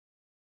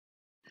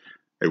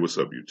Hey, what's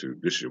up,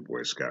 YouTube? This is your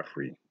boy Scott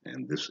Free,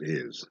 and this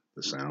is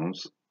the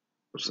Sounds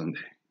of Sunday.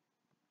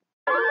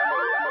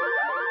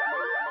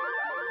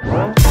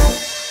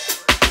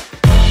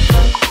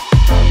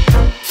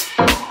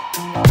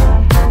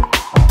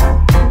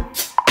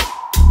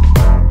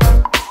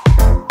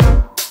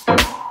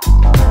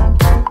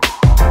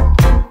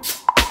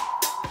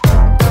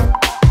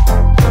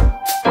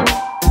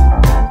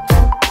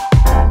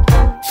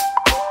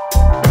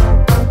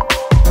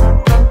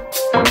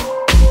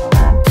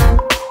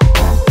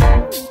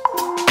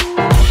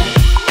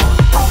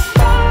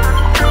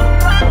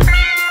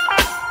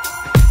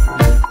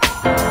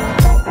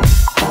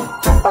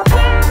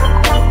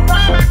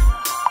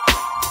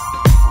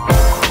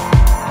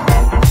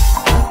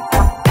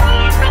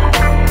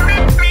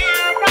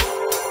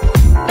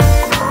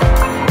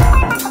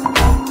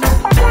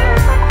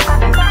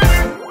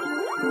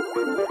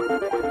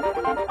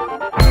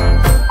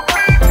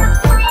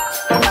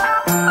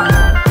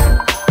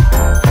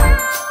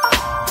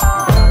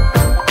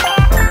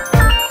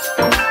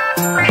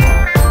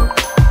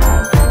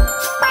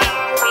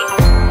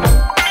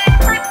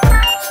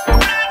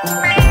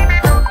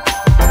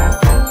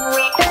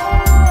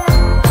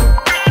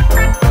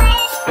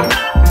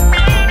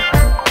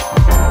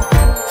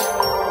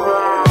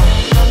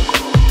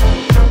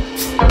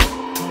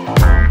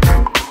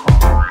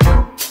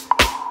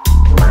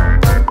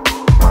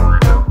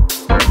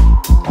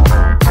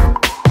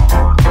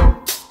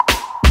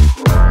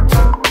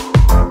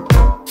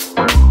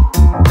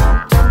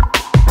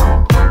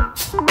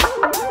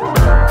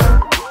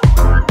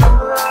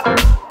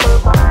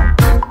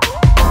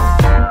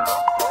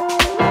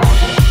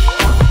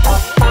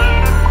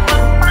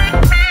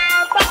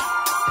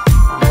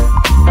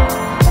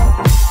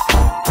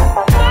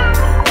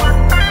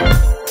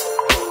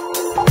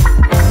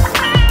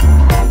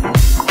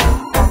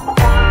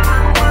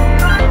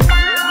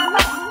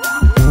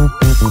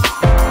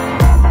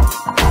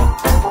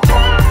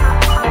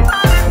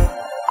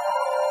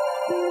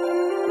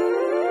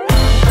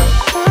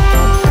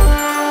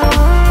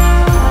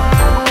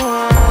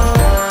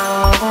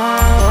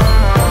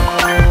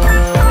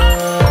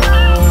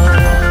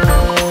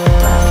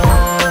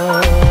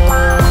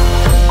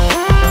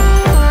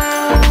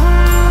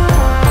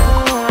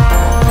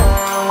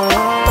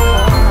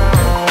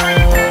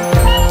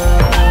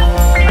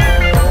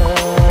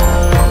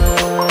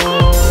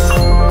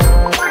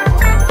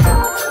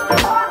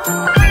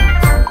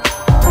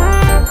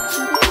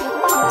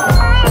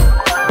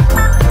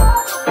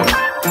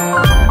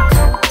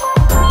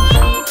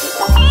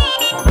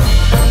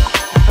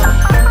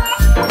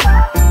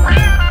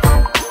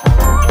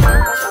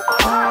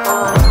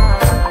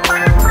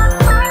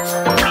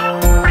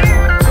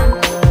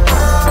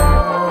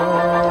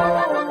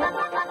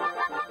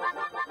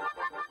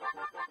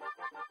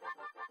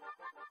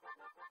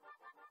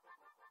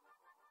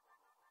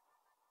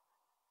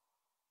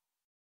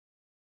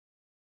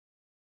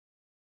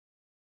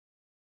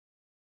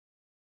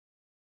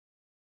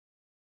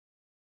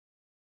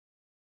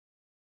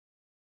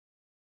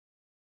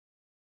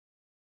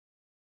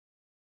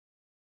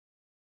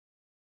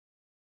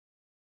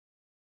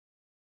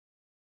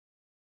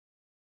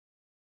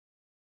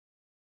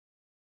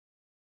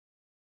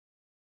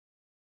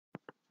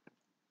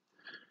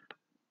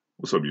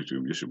 What's up,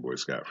 YouTube? It's your boy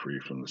Scott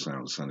Free from the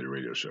Sounds of Sunday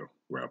radio show,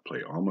 where I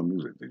play all my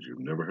music that you've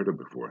never heard of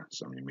before.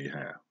 Some you may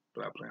have,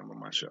 but I play them on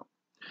my show.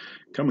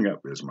 Coming up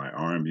is my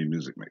R&B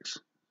music mix,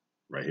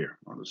 right here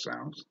on the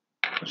Sounds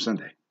of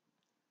Sunday.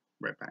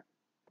 Right back.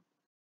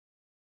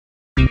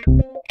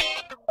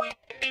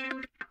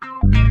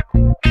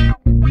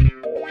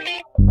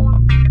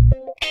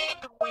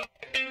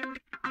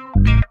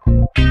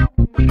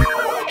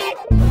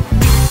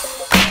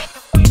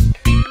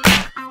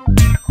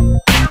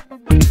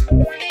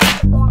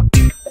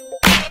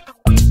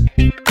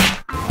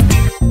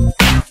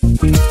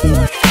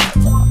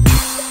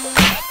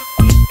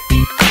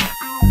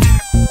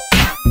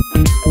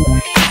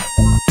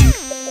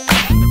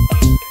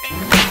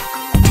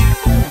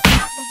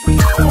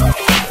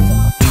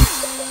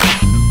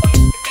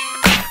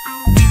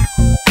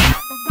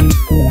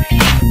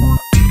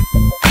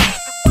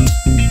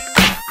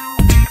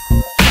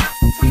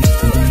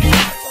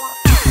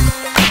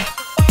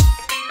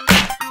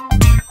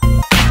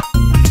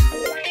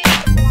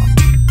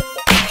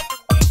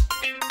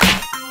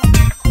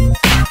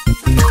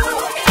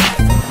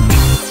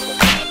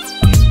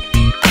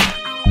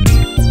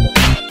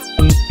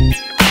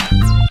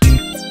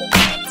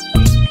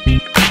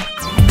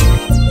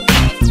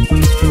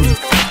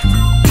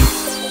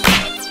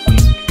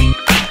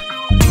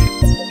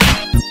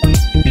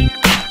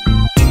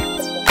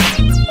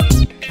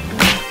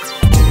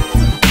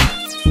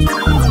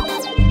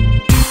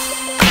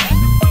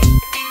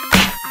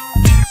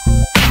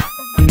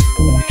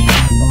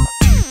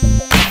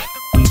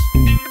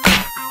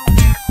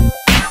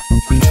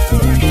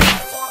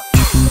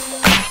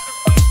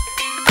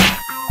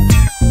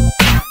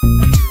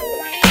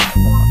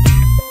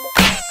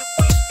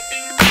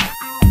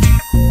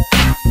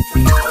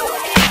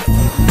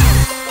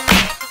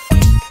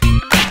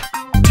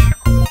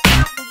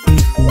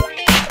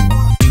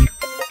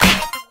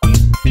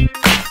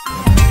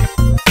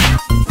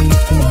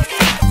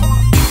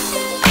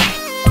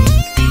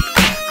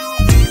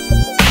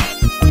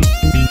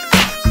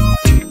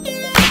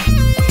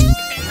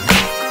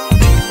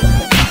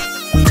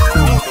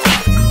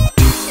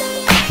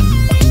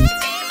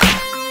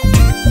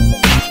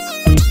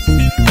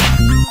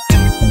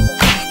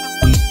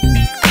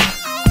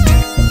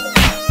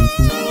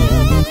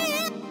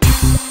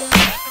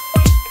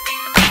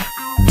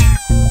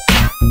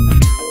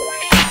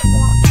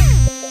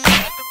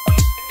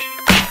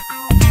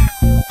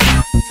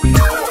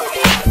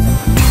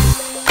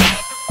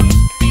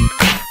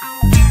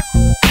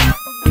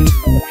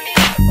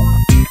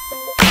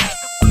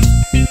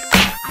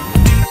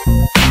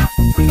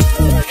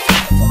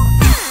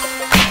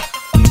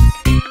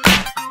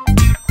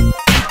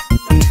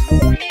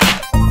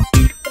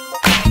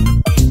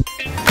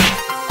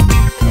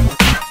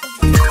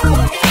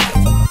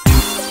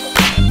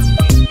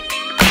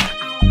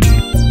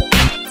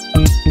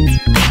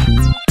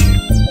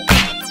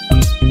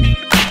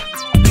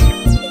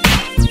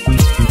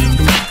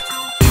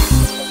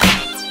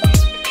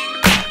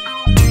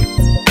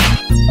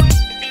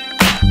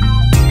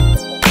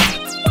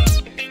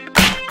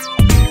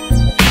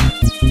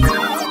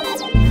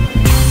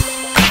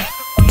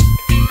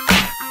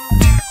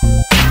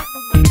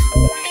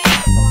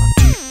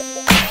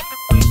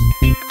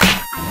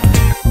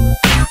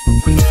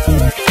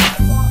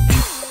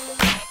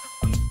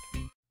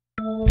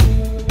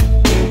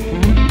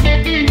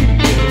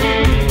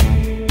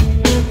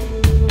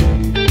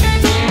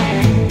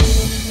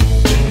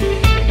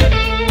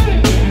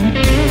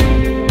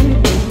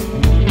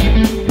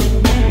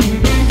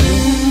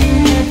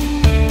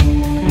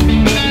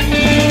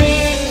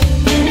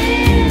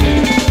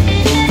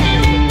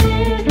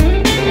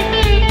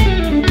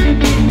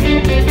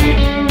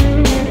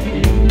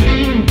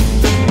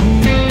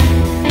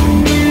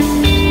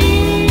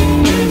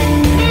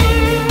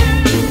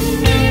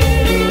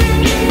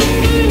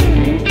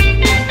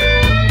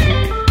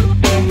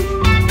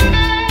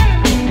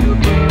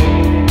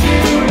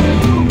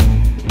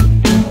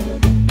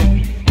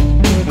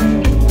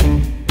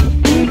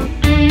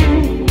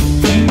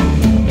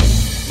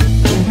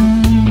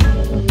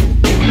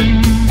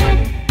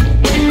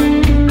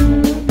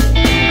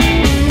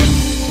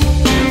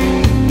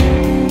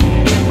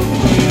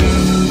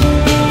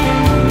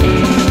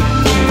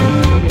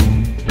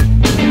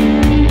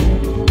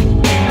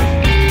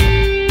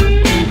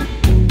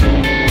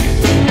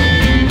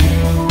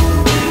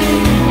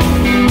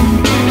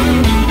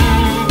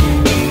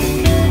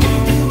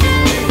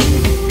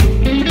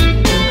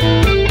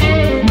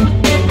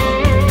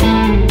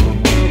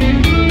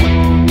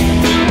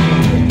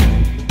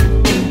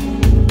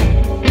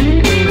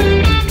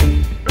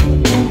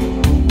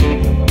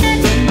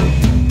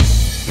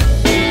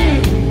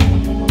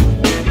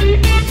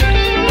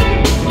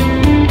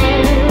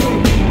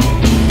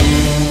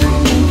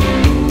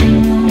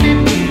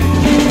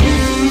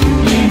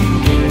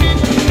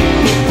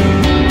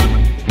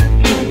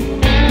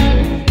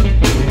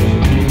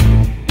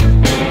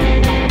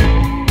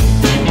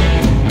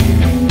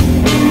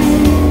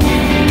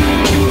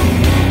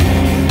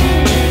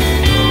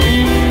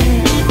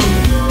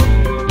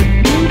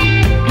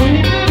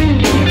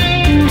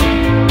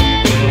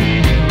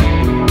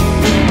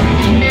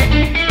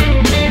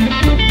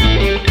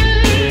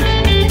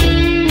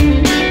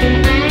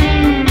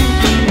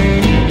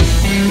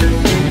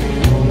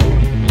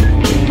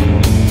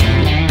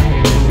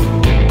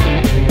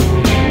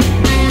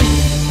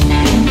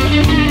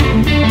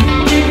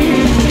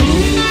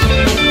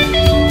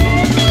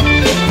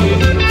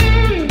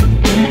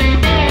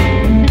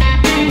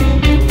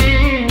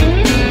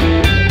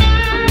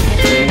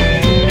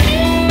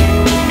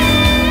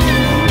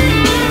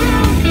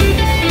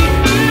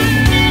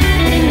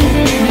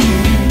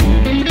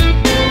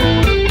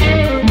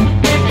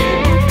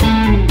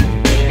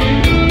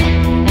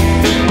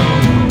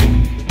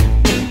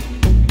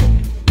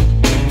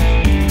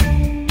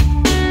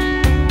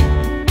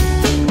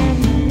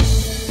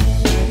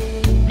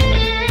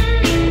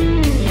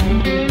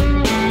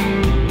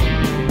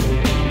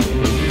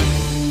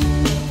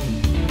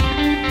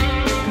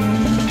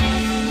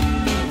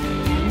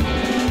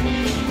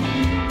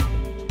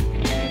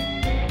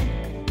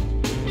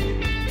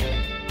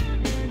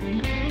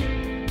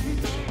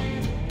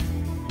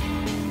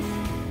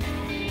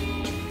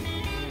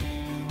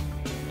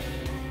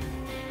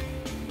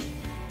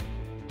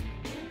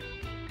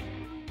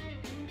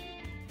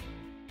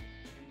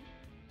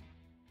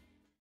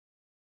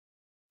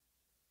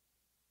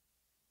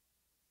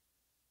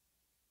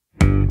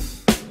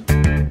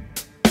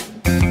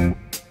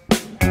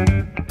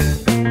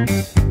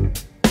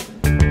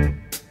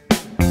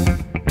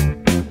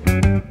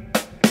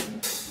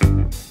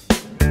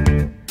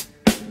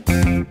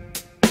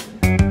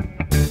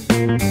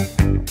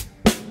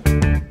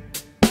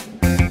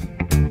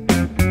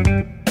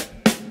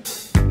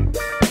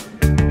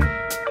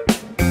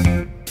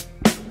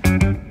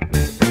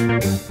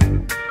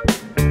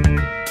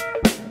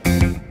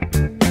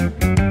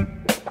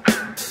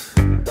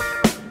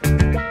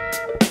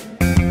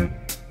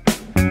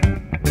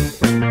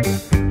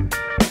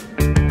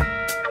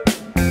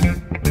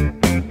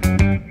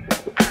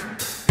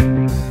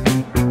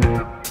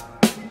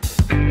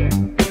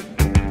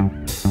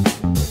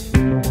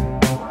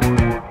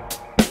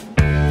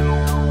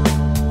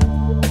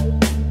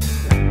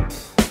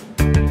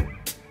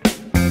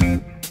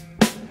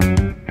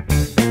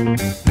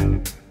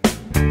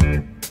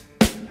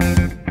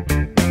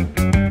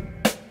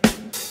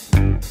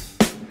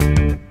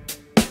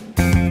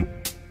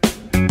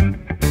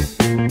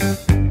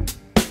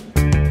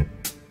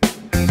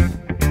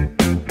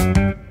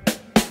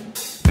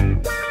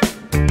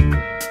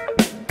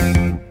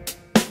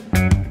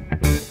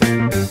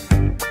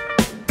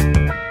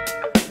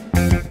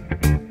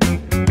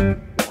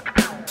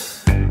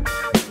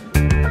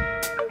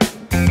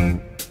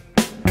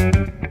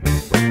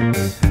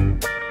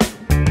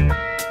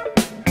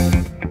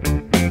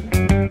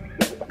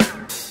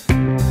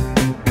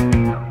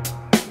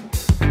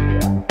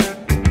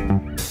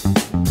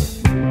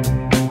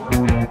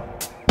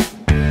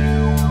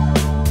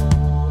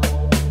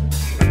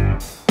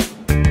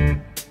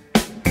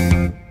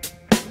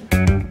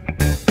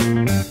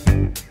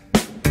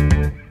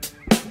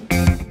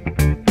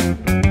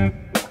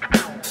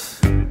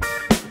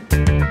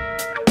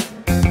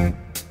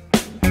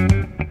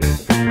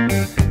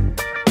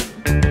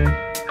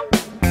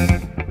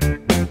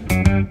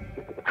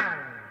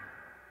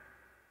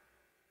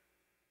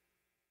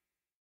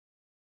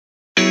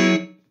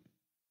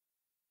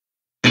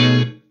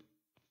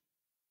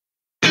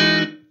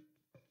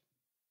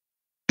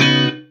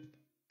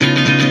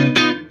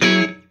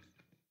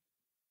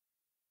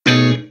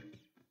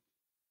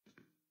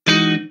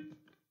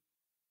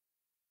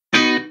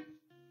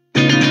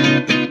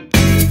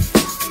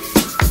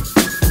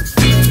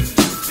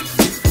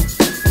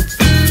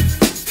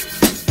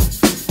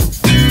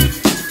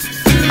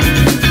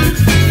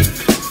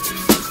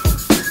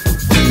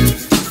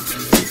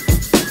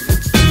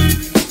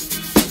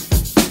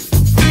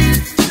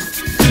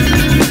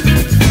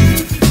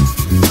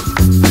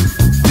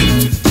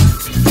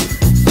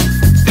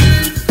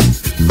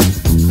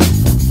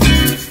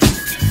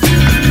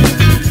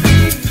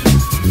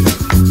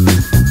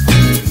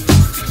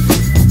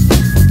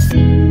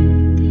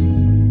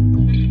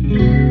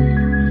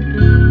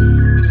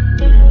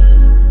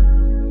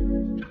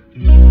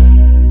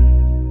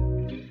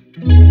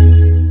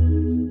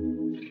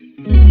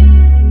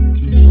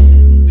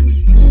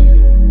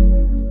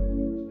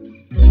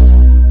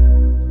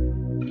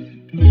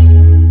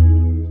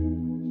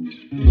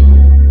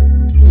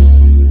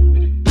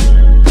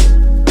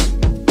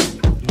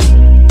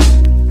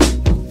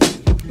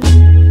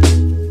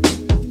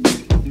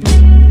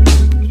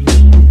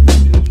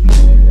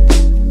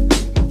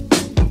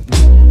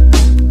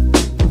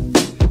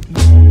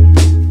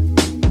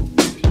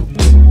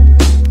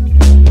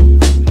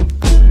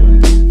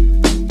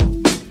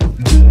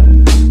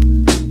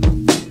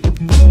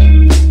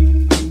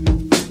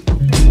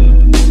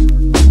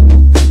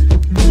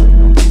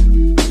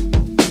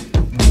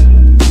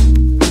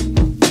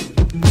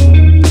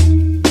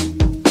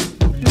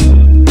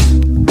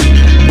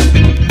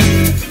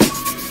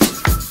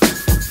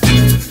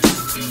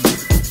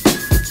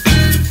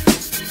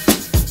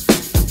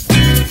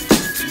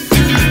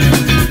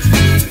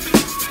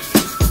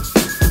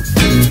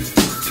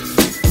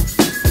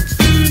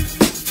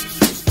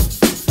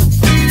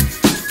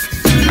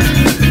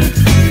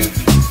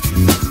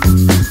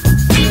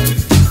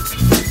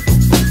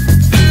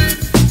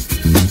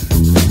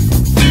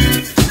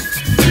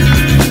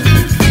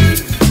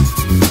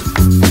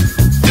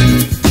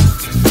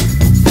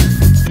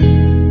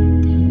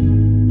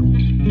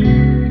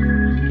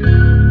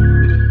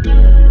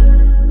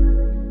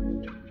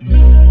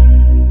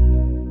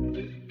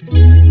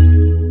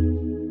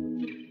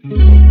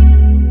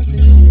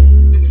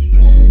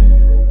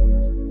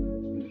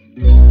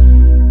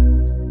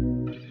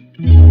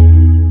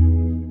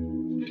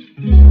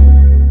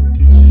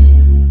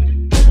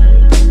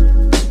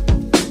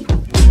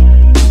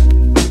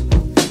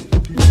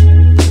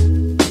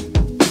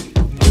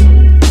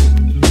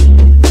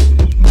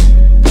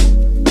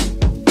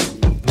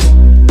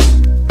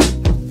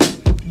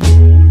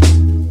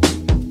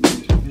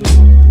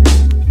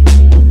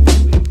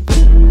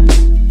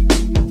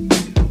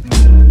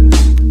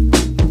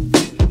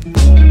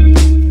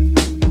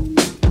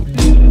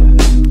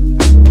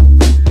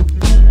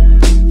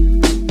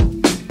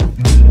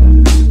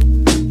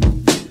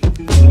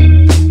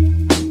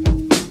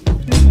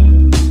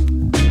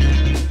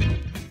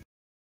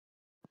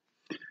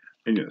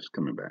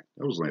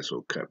 That was a nice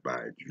little cut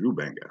by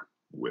Banga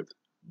with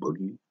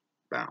Boogie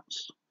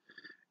Bounce.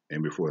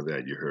 And before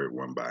that, you heard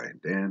one by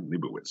Dan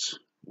Lebowitz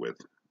with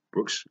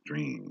Brooke's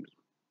Dreams.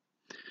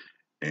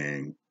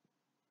 And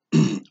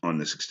on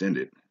this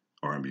extended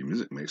R&B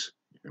music mix,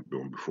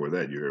 before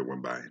that, you heard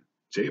one by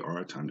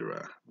JR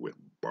Tundra with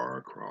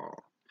Bar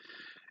Crawl.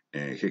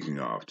 And kicking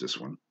off this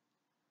one,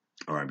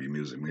 R&B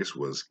music mix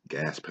was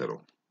Gas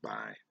Pedal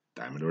by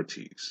Diamond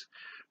Ortiz,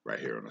 right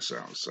here on the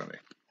Sound Sunday.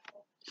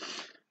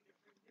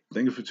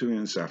 Thank you for tuning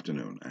in this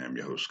afternoon. I am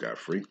your host, Scott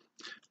Free.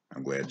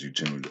 I'm glad you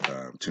tuned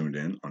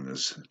in on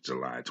this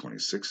July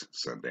 26th,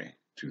 Sunday,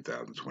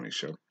 2020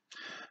 show.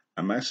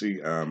 I'm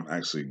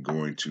actually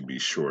going to be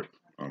short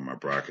on my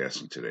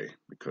broadcasting today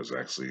because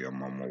actually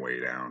I'm on my way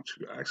down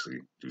to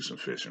actually do some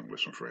fishing with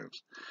some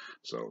friends.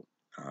 So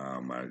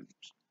my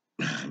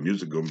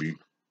music going to be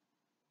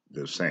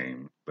the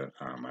same, but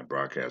my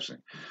broadcasting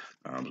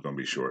is going to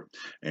be short.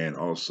 And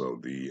also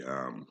the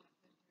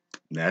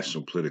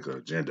national political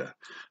agenda,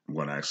 I'm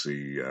going to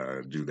actually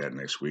do that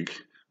next week,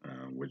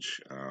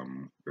 which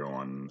we're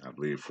on, I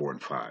believe, 4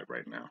 and 5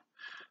 right now.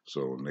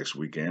 So next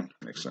weekend,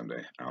 next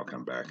Sunday, I'll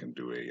come back and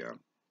do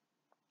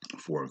a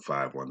 4 and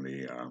 5 on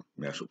the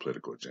national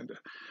political agenda,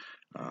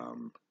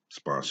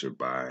 sponsored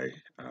by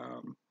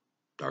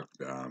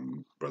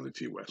Brother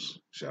T. West.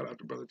 Shout out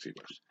to Brother T.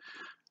 West.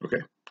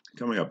 Okay,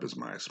 coming up is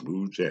my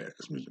smooth jazz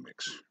music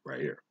mix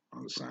right here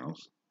on the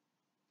Sounds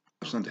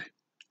of Sunday.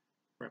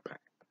 Right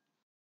back.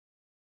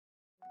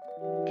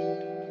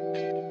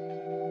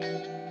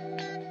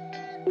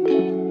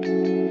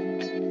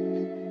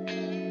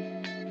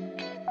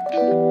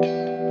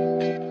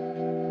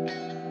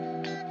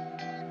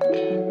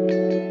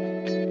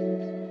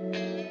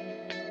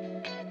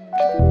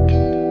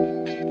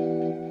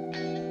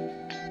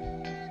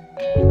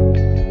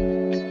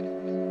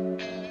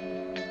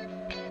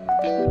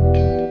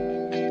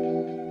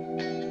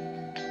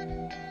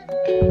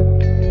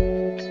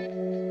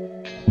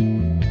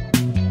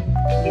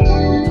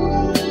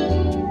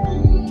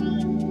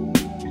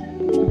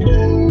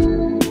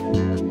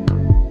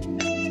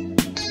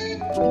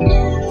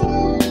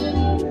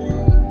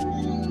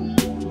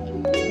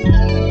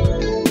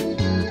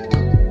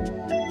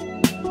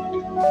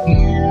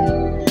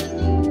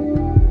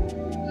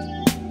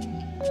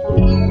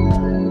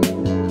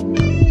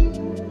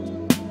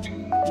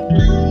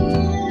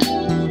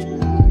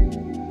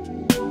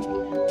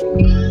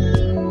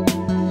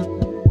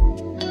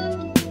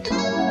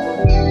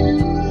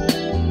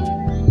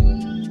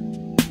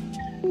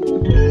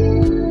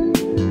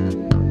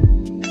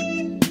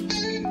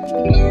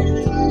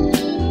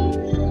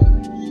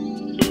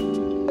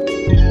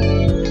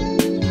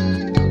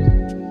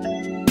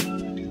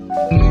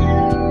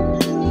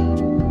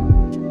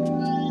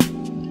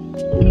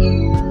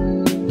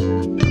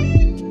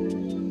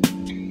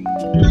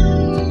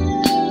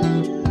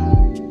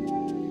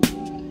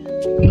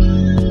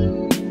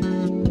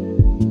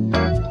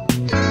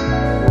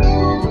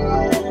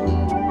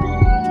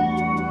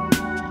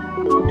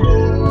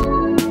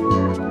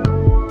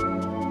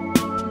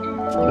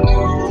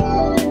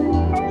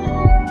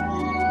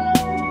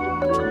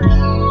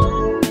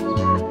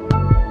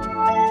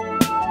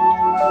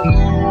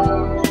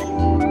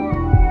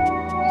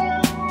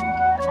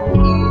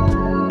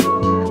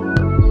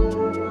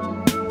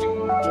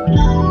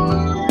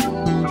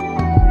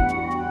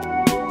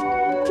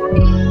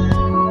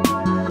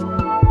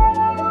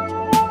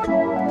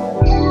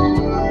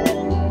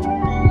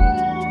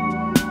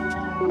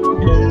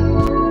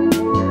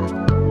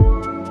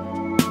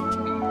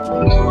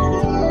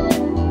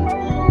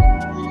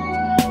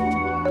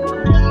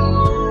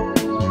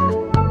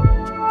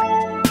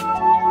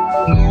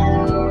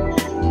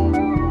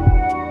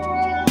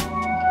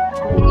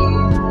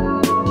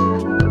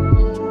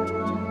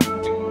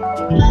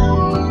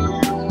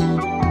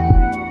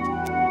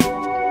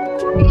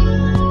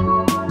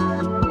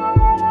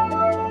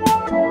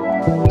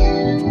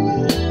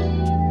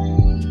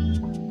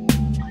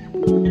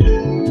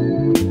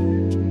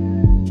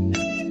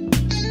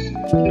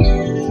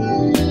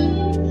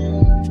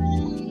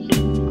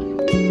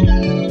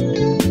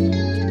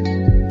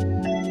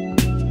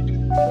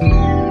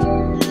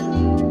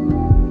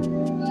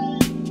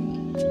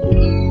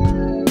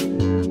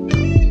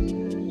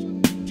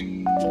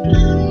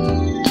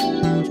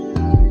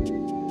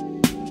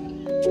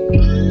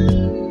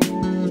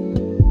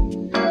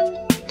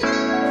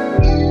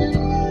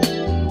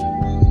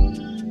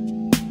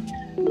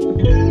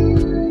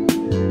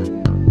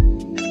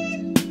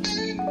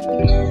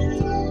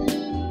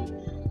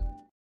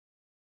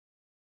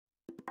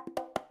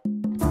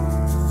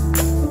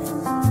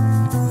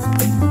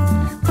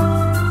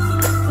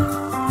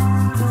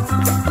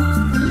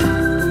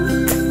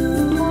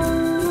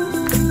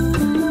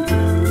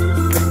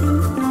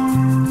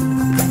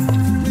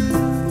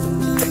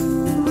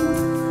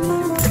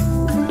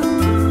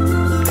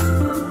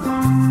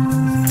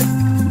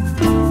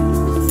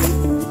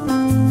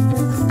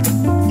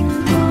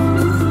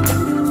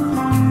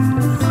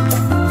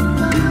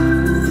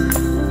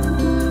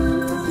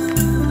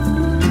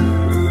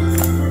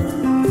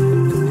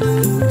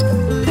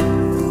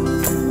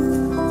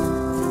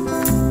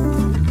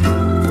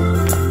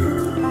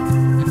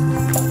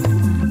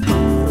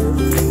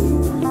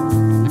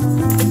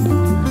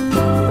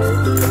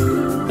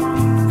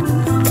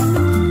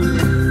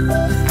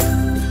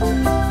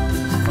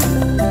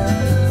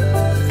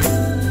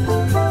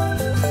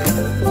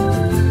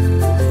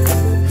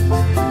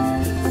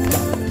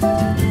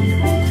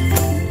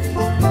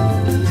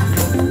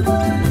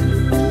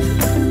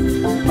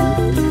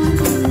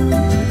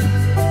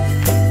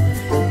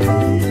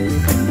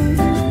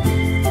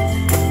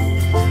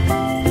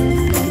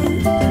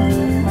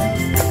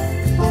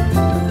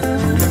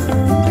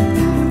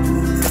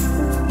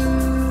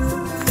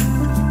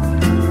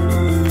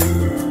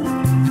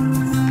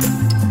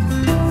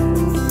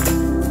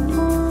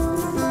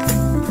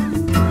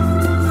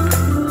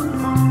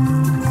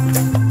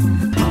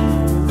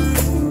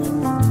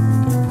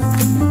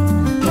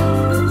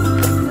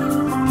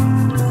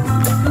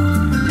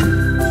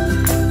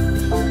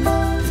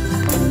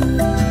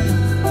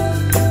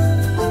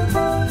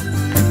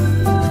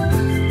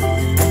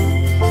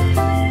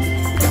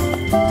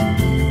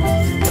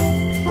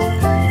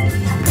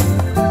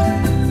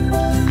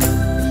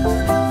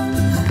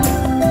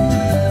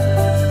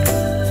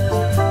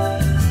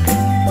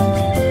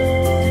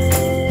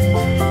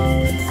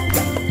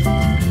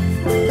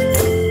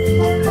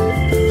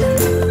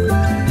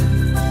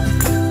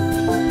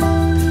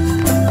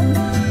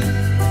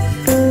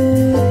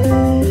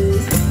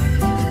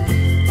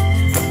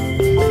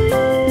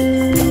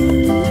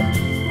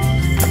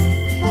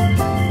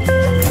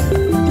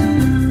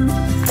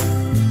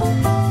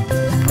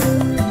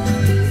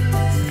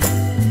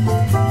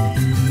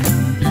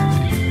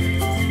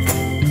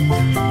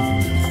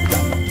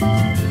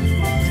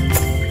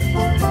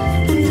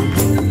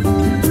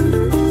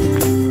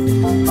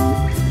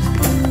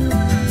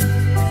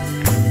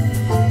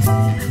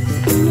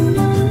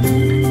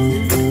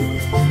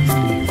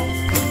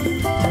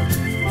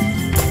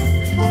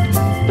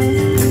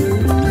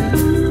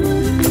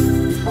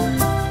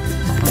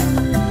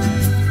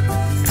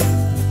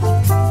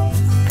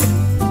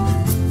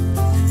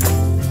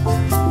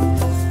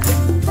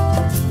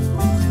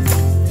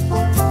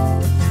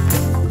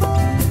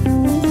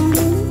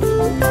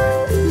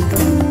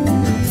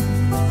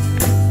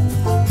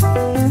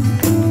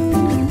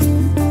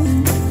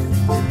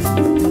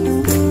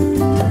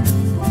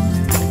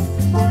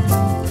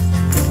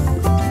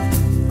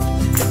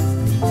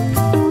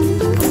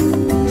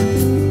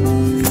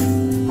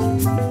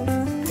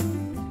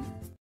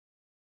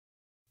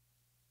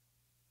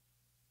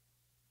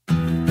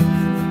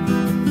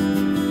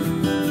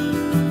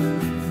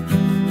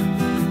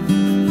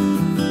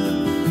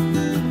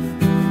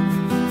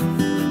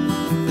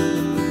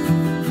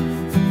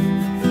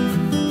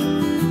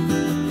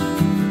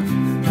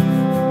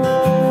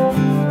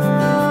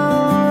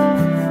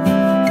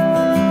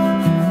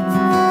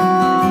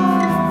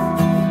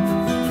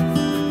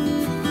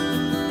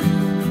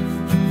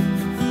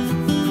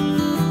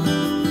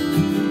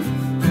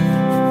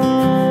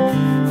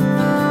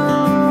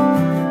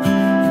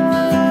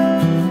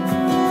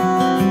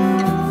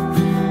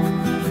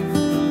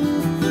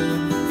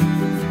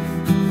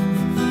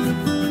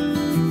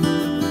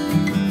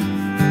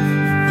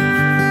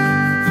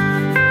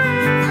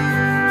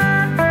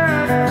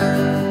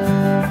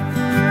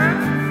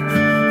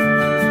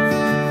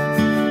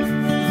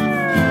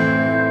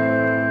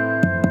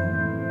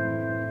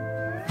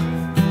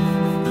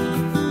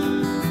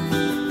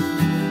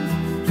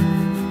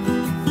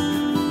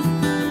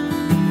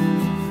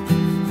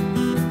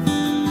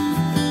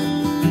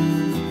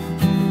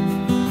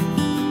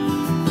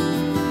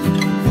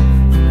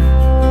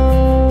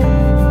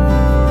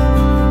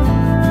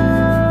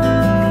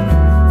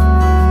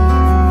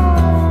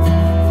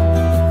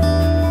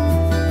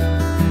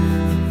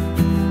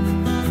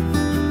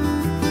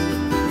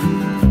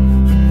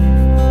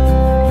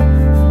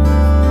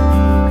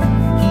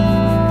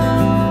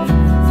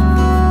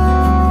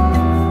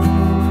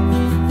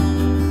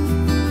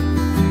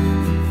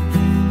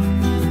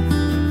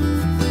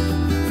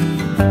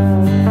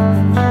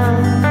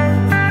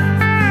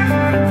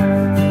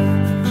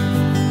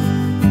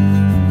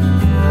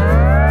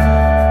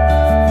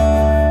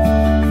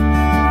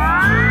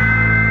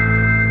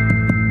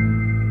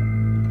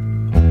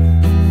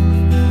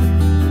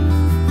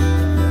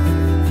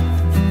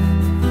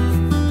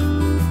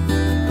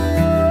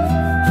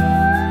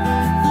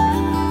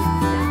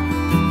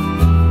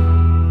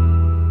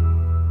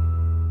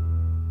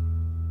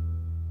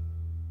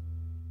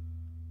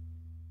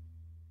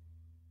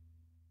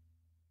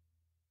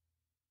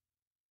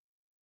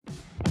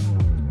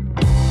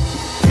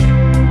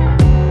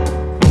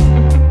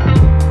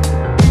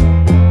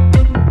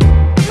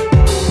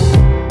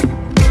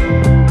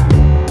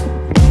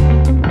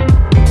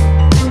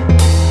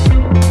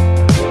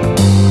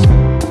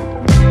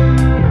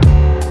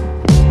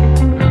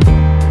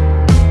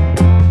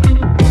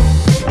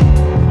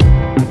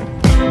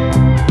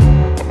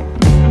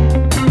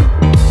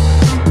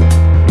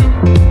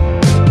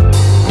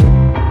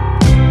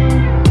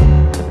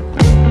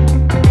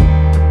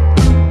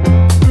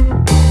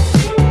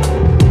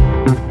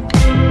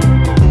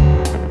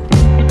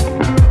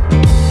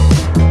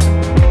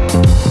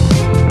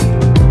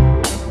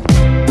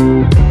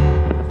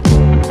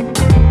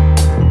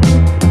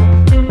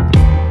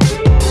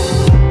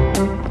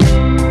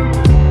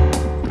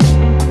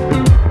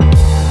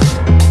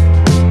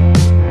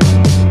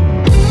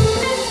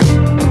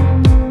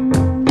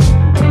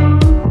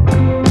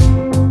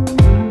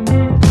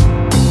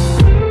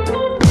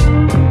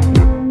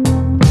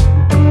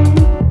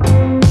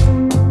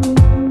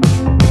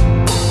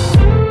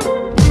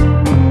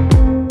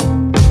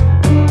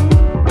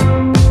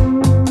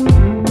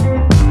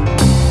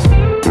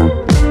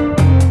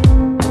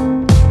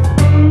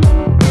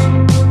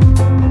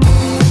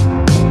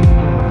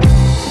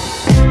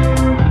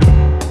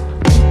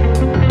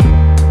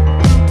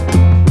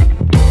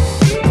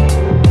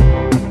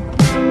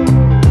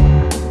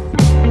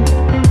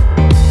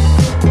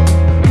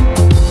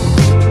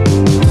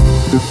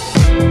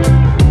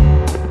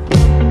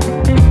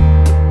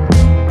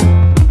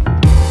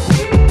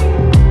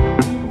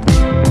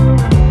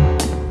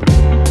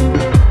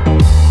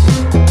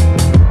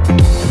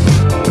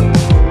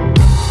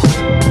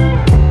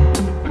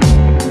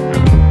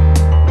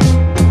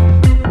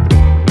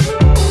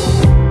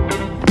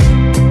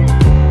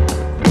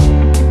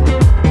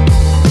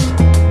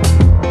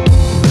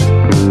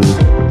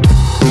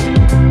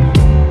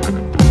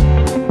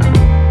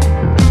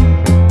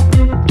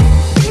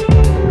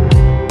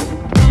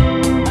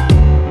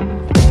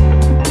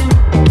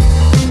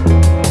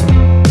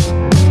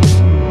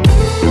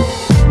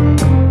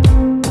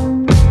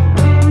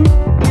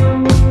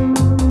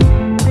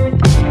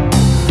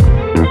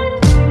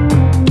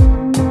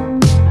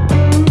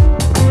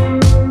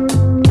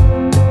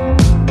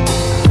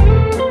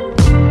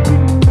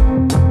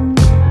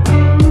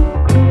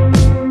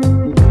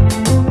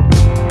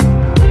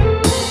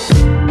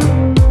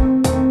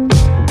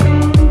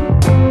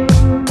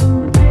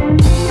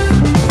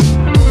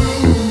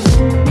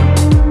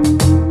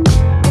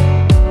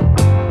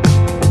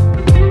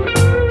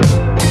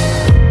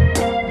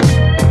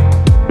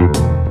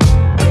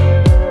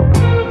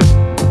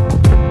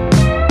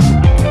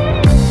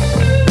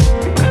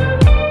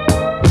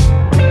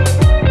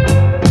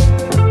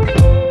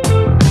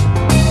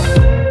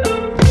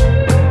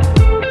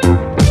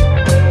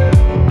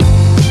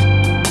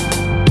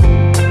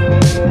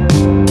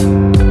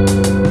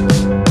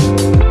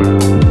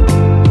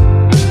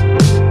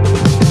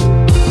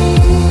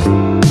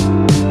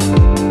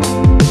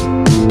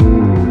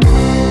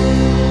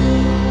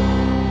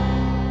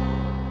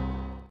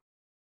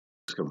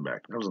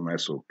 a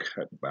nice little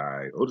cut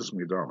by Otis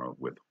McDonald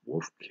with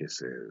Wolf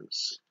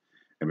Kisses.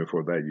 And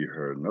before that, you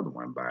heard another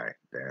one by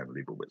Dan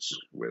Lebowitz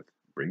with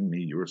Bring Me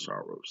Your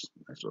Sorrows.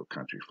 Nice little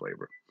country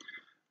flavor.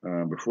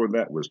 Before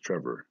that was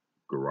Trevor,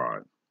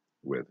 Garrod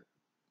with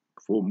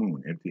Full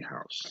Moon, Empty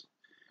House.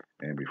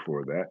 And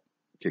before that,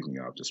 kicking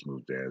off the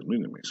Smooth Jazz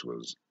Music Mix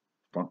was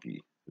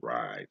Fonkee,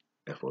 Ryde,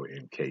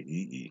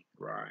 Fonkee,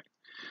 Ryde,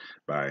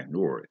 by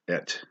Noir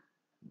et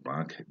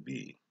Blanc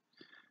B.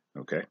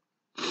 Okay?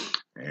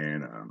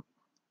 And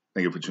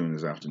thank you for tuning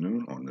this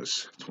afternoon on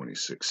this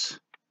 26th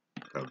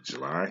of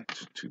July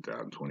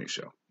 2020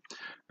 show.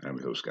 I'm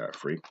your host, Scott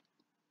Free.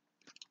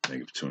 Thank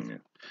you for tuning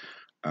in.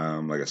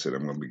 Like I said,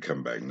 I'm going to be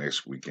coming back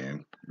next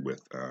weekend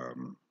with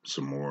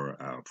some more,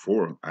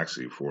 4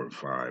 and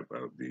 5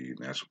 of the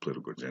National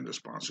Political Agenda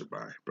sponsored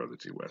by Brother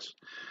T. West.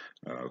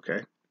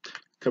 Okay?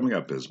 Coming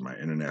up is my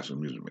International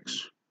Music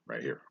Mix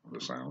right here on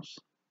the Sounds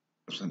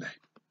of Sunday.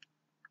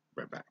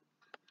 Right back.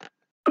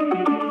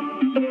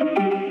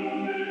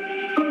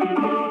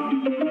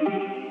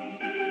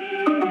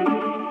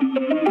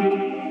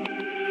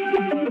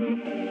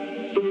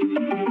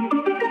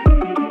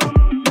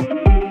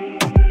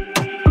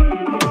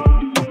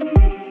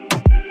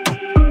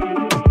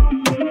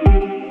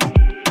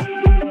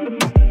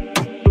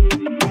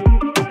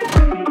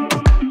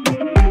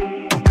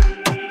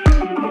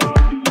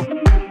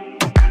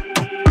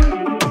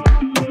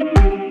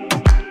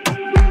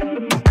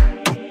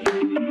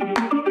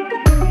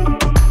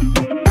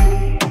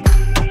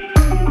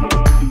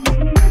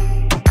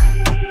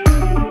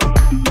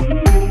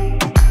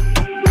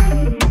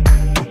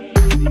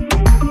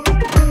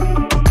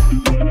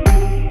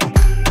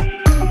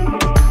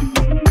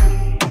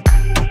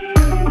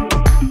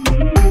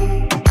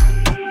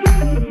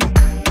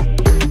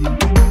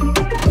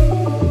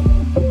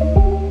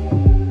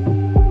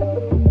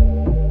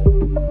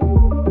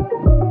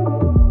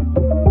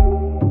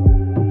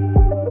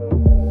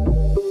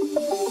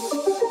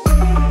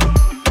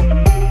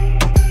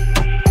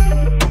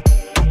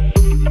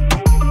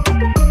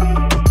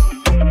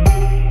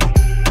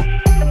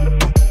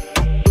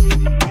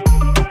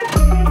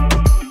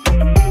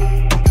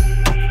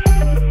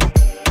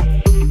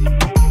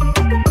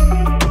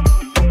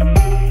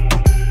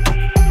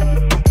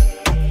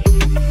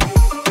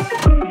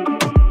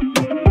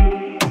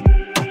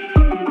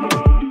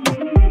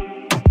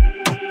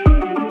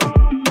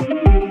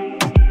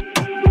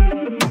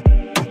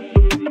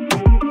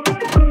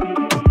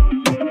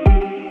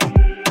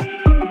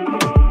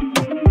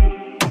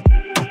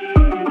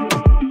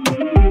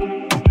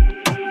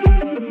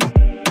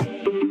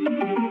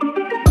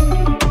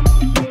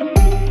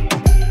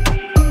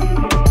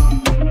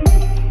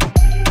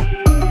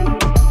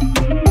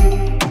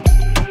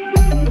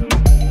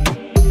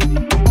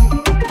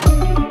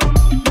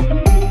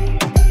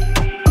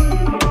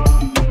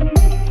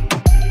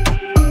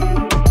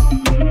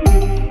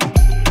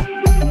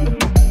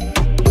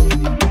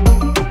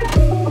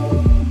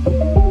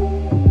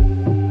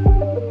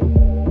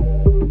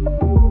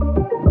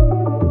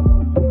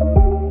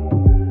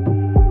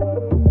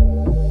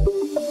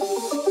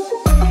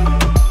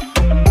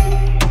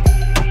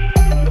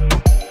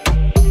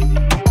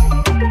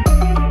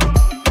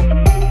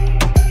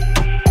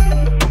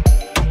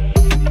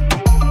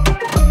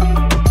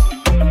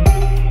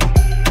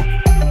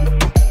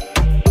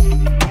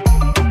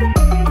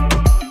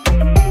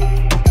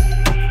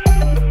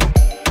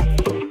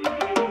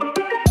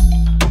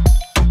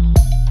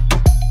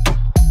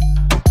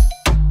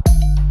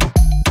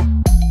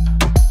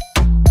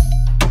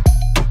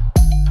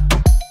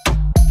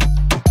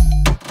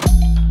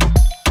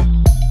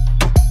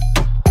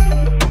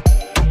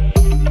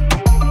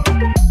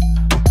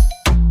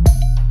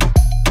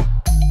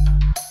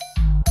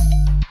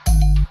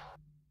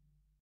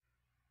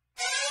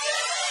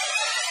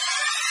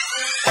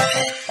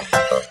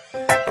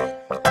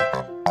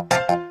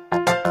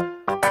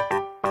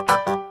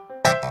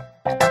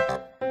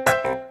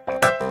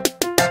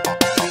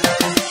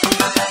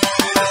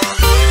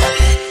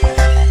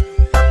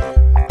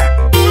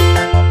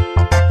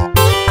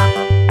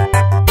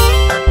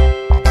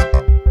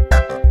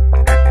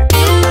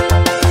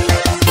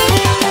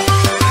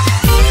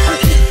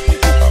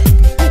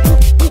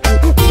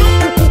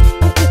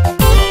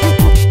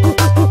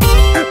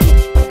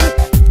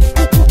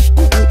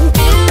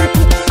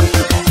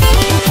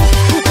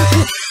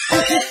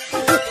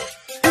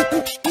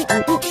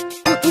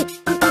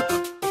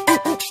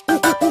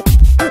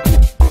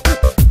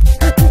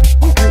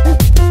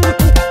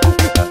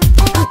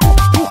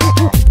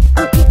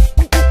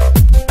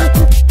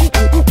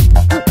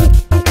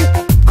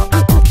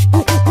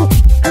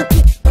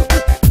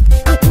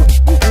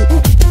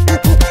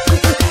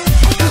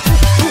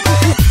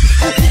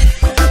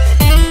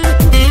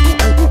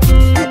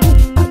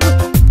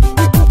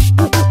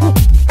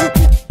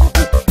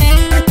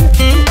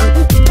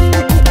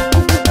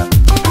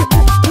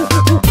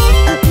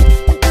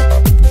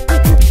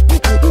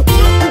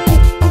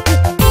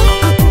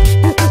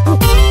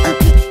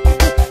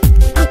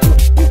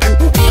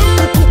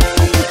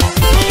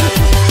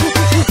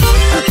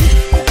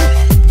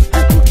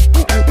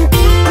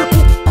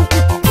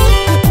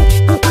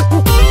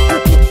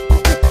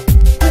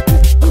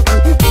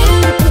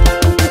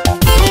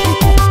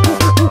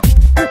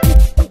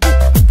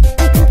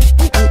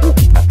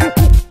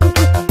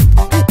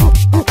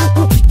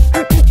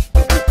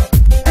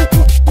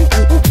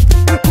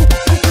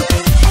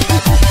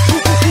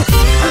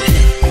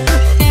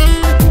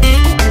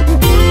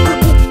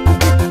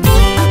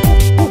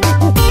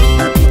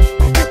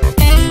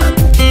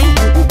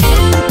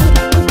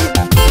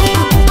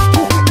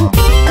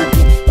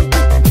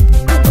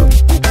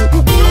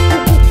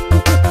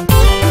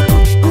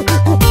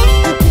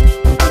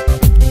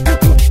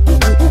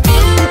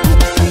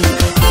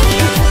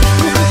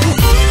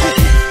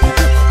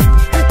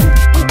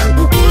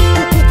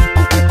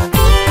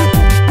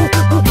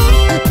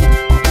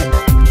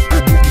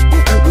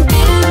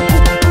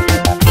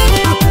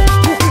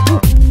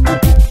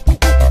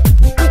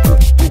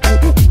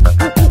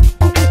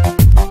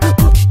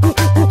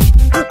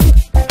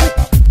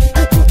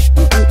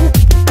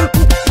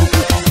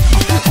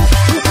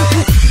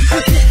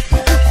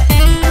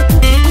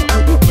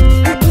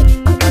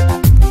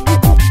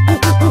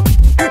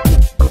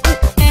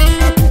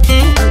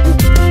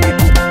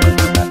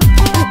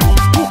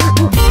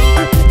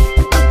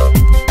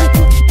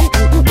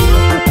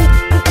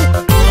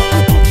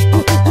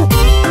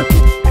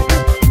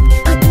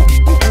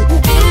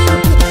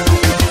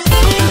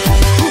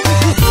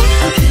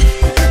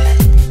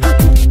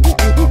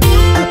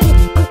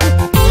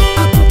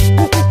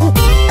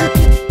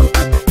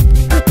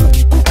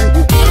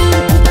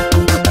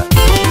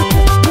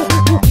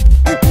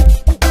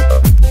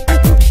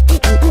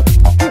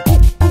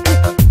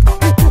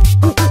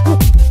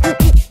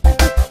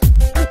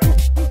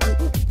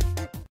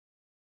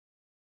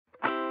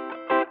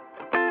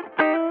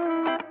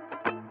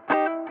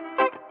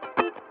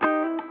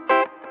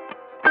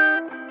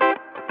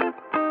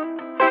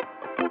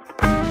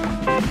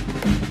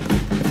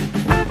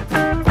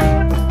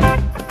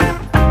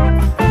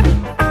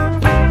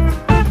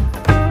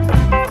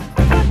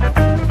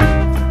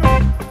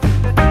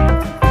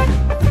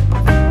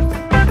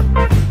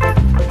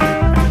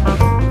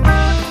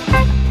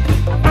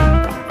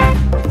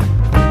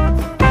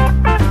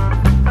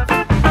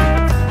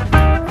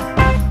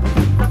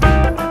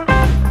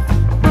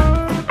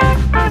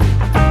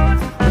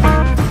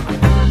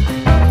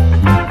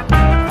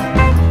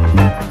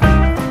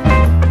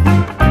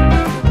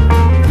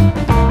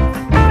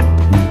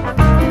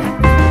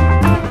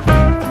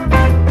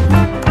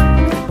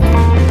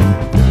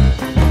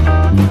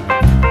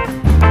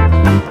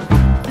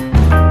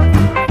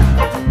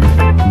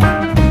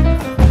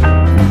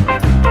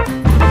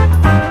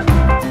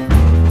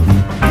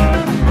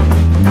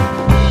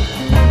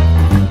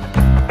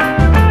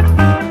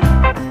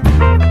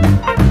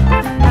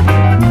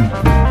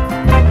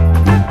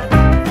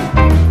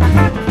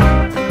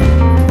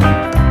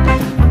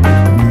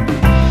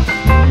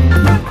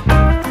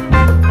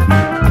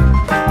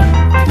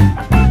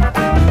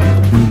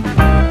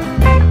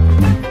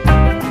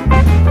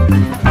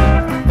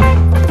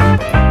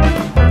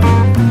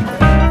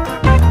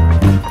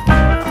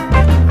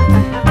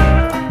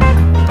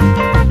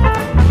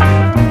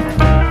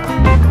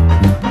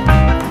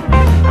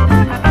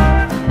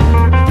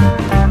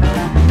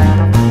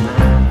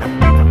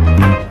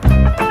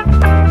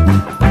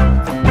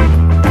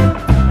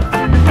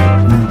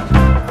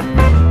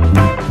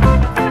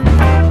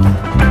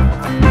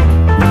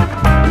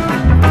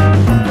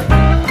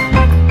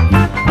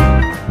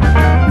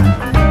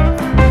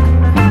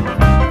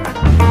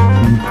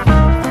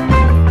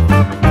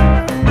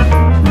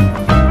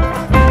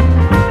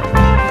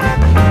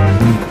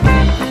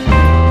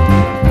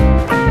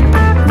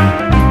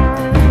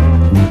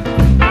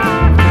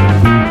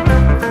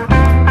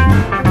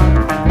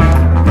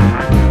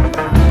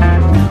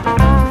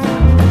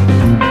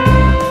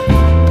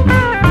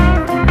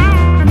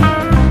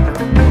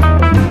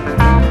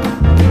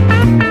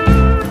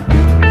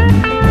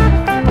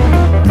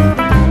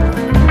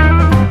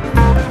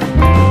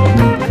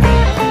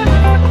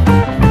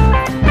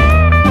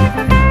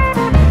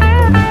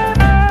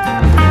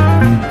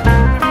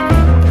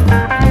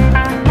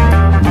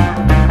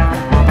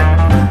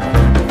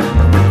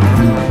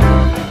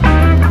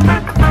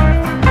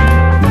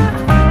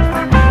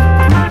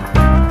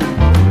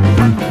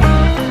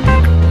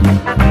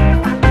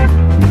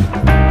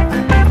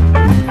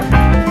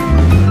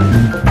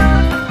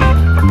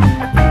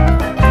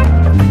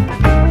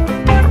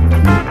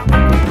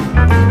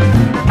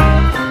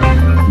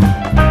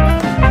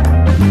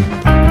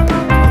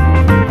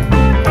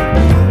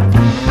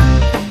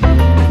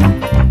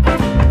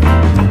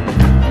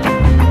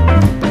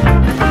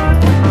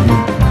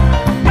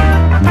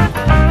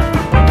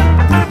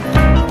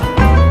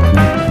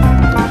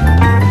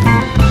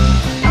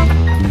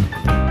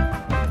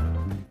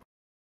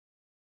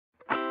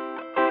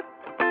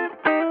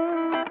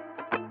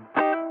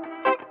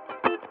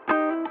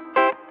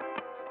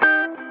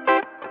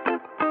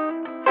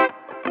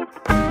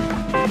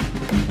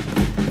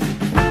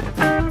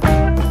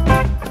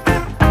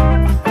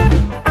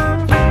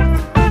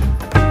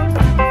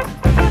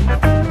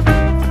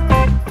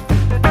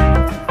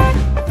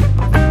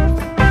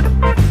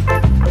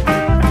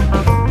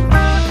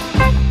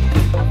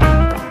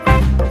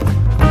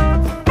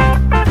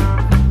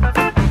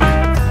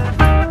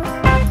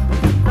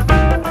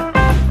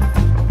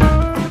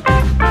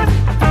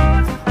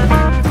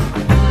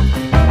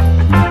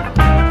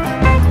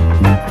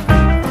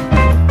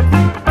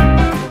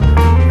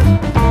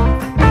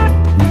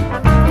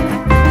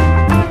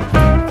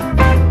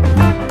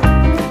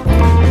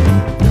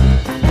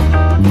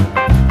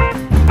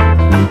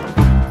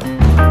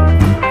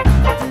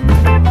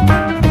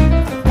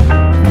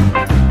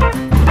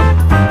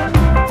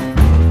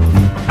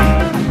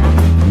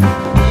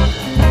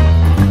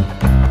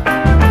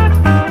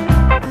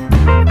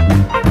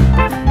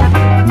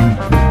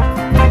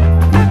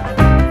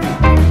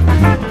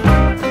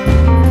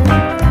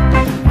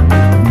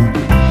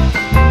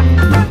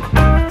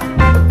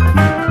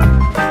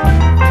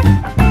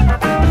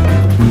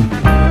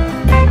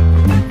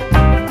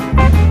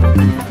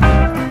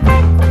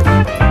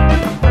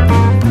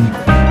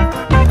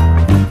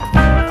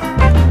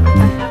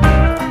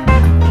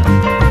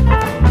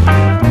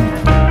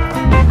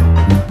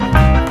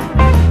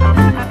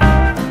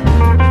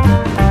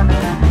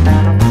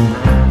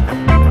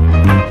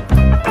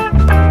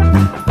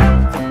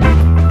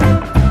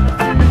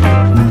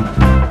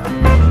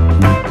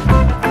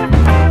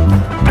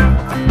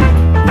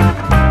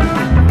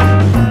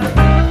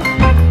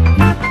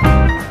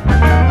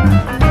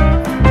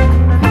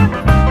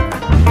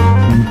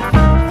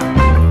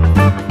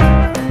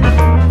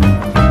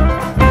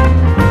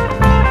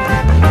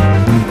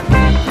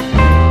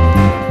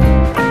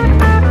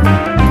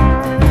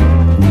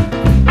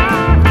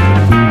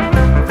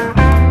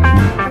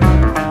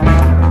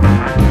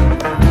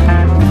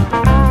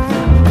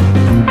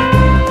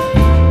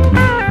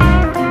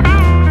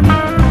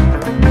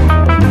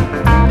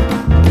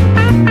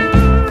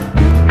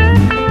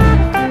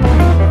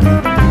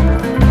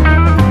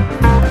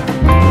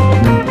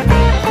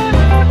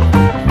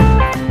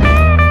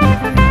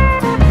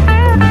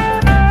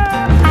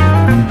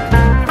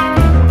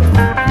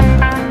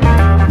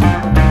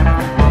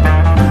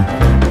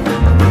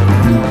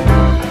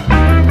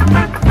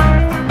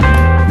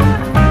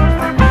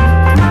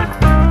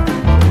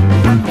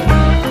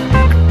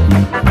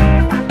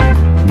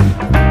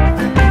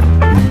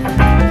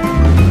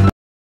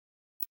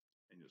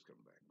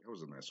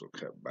 Also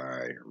cut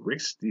by Rick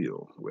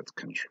Steele with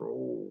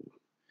Control.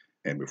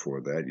 And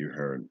before that, you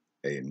heard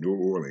a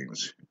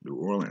Nolans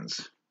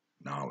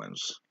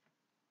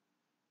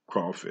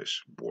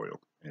Crawfish boil,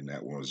 and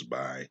that was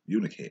by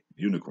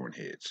Unicorn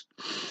Heads.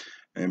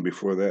 And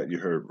before that, you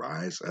heard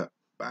Rise Up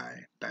by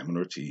Diamond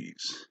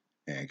Ortiz.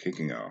 And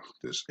kicking off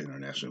this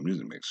international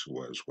music mix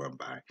was one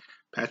by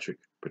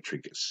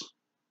Patrikios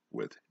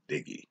with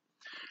Diggy,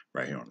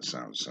 right here on the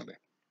Sound of Sunday.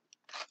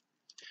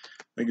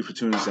 Thank you for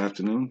tuning in this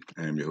afternoon.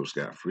 I am your host,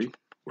 Scott Free,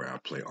 where I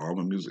play all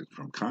the music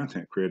from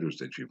content creators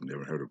that you've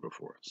never heard of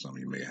before. Some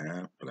you may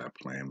have, but I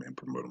play them and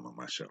promote them on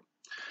my show.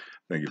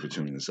 Thank you for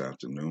tuning in this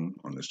afternoon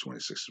on this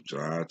 26th of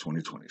July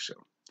 2020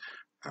 show.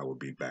 I will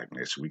be back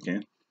next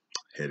weekend,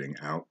 heading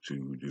out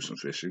to do some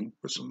fishing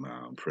with some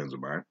friends of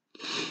mine.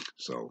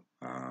 So,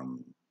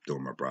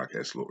 doing my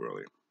broadcast a little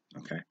earlier.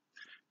 Okay?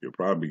 You'll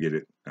probably get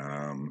it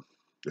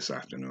this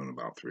afternoon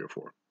about 3 or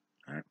 4.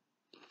 All right?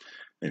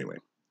 Anyway,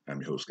 I'm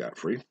your host, Scott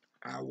Free.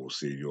 I will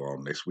see you all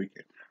next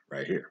weekend,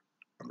 right here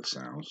on the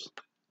Sounds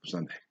of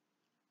Sunday.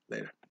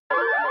 Later.